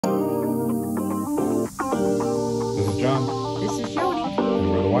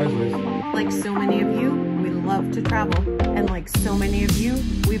like so many of you, we love to travel. And like so many of you,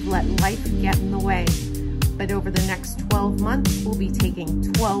 we've let life get in the way. But over the next 12 months, we'll be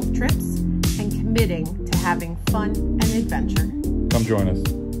taking 12 trips and committing to having fun and adventure. Come join us.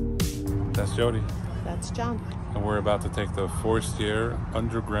 That's Jody. That's John. And we're about to take the Forestiere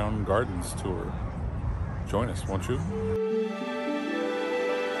Underground Gardens tour. Join us, won't you?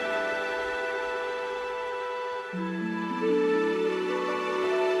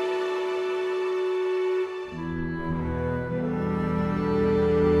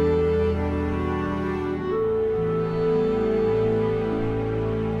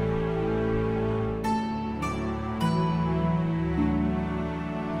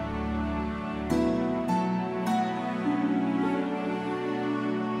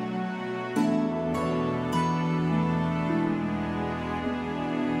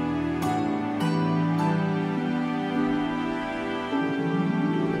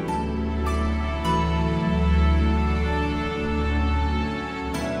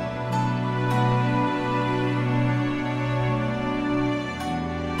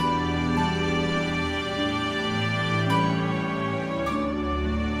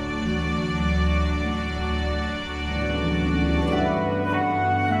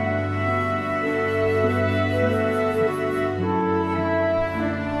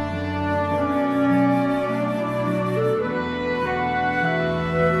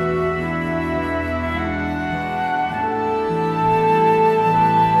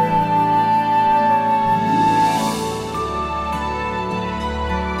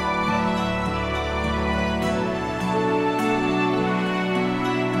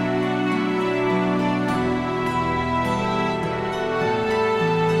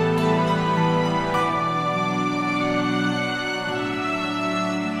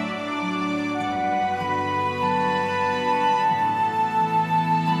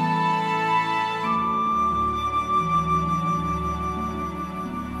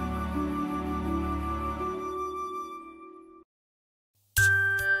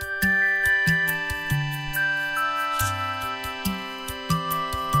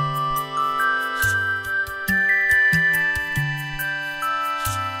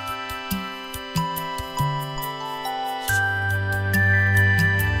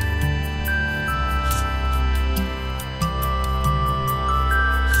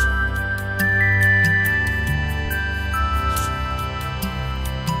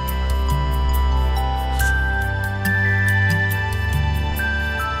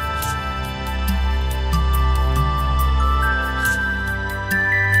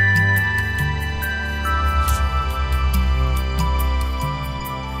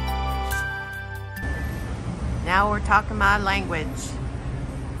 Now we're talking my language.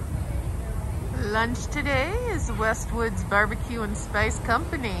 Lunch today is Westwood's Barbecue and Spice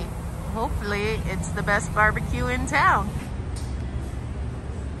Company. Hopefully it's the best barbecue in town.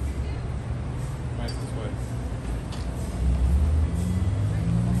 Right this way.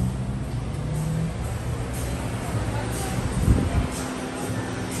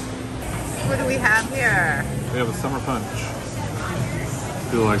 What do we have here? We have a summer punch.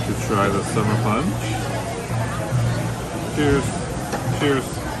 If you'd like to try the summer punch. Cheers. Cheers.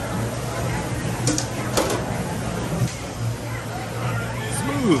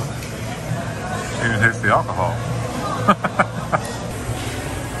 Smooth. You can taste the alcohol.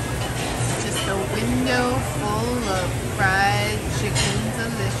 Just a window full of fried chicken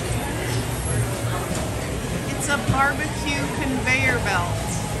deliciousness. It's a barbecue conveyor belt.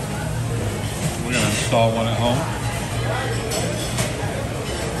 We're going to install one at home.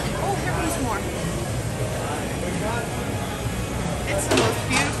 Oh, here comes more. It's the most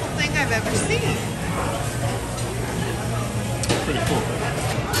beautiful thing I've ever seen. Pretty cool.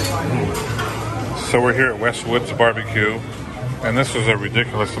 So we're here at Westwood's Barbecue, and this is a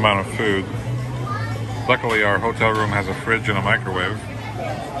ridiculous amount of food. Luckily, our hotel room has a fridge and a microwave.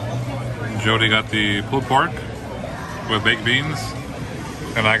 Jody got the pulled pork with baked beans,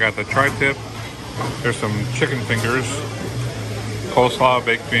 and I got the tri-tip. There's some chicken fingers, coleslaw,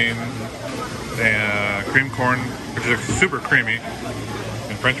 baked bean, and cream corn, which is super creamy,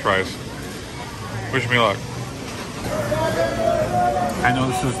 and french fries. Wish me luck. I know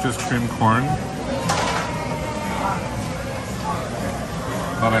this is just cream corn,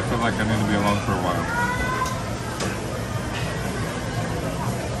 but I feel like I need to be alone for a while.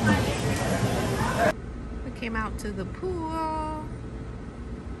 We came out to the pool,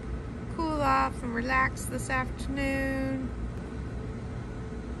 cool off and relax this afternoon.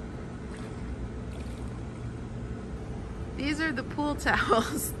 These are the pool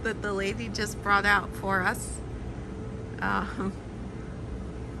towels that the lady just brought out for us.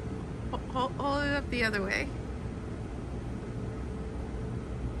 Hold it up the other way.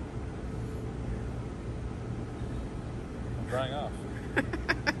 I'm drying off.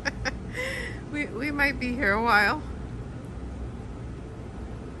 We might be here a while.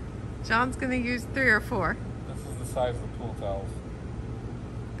 John's gonna use 3 or 4. This is the size of the pool towels.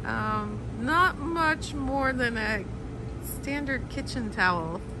 Not much more than a standard kitchen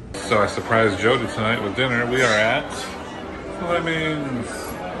towel. So I surprised Jody tonight with dinner. We are at Fleming's.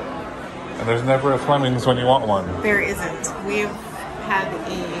 And there's never a Fleming's when you want one. There isn't. We've had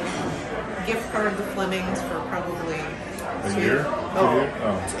a gift card to Fleming's for probably A year? Oh.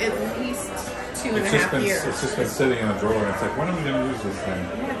 At least 2.5 years. It's just been sitting in a drawer, and it's like, when are we going to use this thing?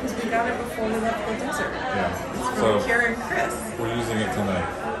 Yeah, because we got it before we left the desert. Yeah. It's from Karen and Chris. We're using it tonight.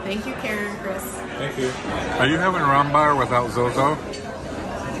 Thank you, Karen and Chris. Thank you. Are you having Rombauer without Zozo?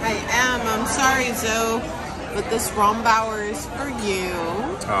 I am. I'm sorry, Zoe, but this Rombauer is for you.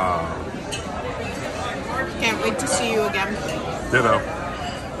 Can't wait to see you again. Ditto.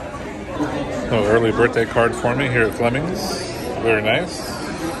 Oh, early birthday card for me here at Fleming's. Very nice.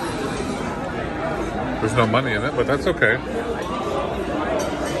 There's no money in it, but that's okay.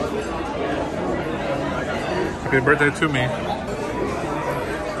 Happy birthday to me.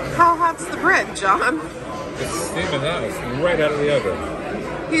 How hot's the bread, John? It's steaming out. It's right out of the oven.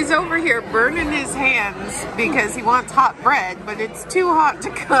 He's over here burning his hands because he wants hot bread, but it's too hot to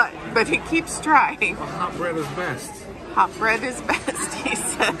cut, but he keeps trying. Well, hot bread is best. Hot bread is best, he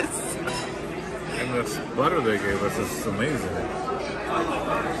says. And this butter they gave us is amazing.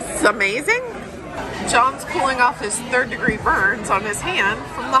 It's amazing? John's pulling off his 3rd-degree burns on his hand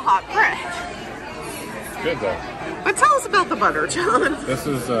from the hot bread. It's good though. But tell us about the butter, John. This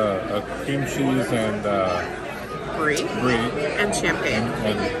is a cream cheese and Brie. And champagne.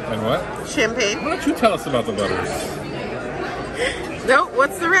 And what? Champagne. Why don't you tell us about the butters? No,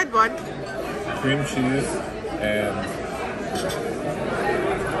 what's the red one? Cream cheese and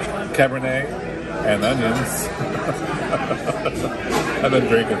Cabernet and onions. I've been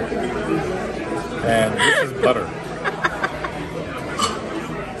drinking. And this is butter.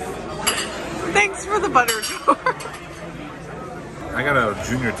 Thanks for the butter jar. I got a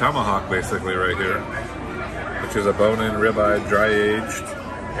junior tomahawk basically right here, which is a bone-in ribeye, dry-aged,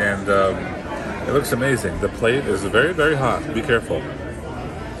 and it looks amazing. The plate is very, very hot. Be careful.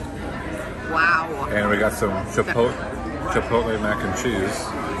 Wow. And we got some chipotle mac and cheese.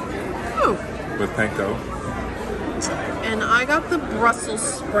 Ooh. With panko. And I got the Brussels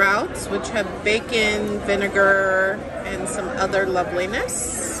sprouts, which have bacon, vinegar, and some other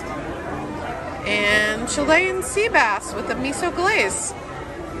loveliness. And Chilean sea bass with a miso glaze.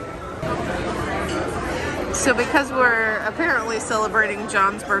 So because we're apparently celebrating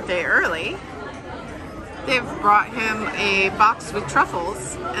John's birthday early, they've brought him a box with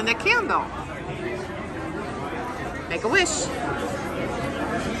truffles and a candle. Make a wish.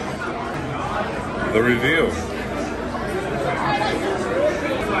 The reveal.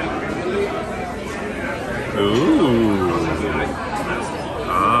 Ooh.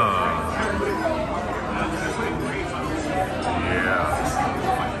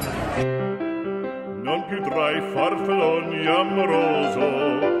 Non più tra i farfalloni amoroso,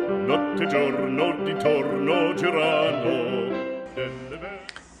 notte giorno di torno girano.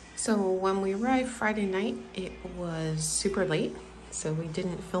 So when we arrived Friday night, it was super late, so we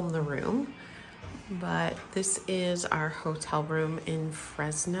didn't film the room. But this is our hotel room in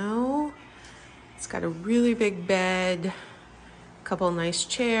Fresno. It's got a really big bed, a couple nice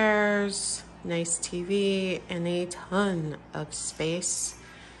chairs, nice TV, and a ton of space.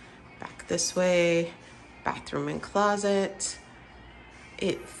 Back this way, bathroom and closet.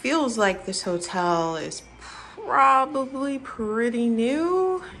 It feels like this hotel is probably pretty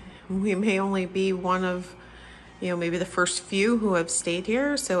new. We may only be one of, maybe the first few who have stayed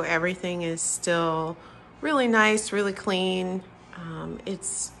here, so everything is still really nice, really clean.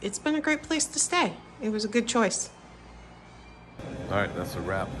 It's been a great place to stay. It was a good choice. All right, that's a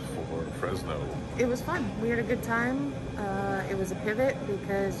wrap for Fresno. It was fun. We had a good time. It was a pivot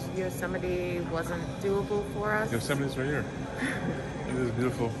because Yosemite wasn't doable for us. Yosemite's right here. It is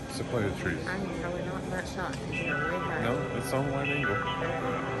beautiful sequoia trees. I'm probably not in that shot because you're way high. No, it's on wide angle.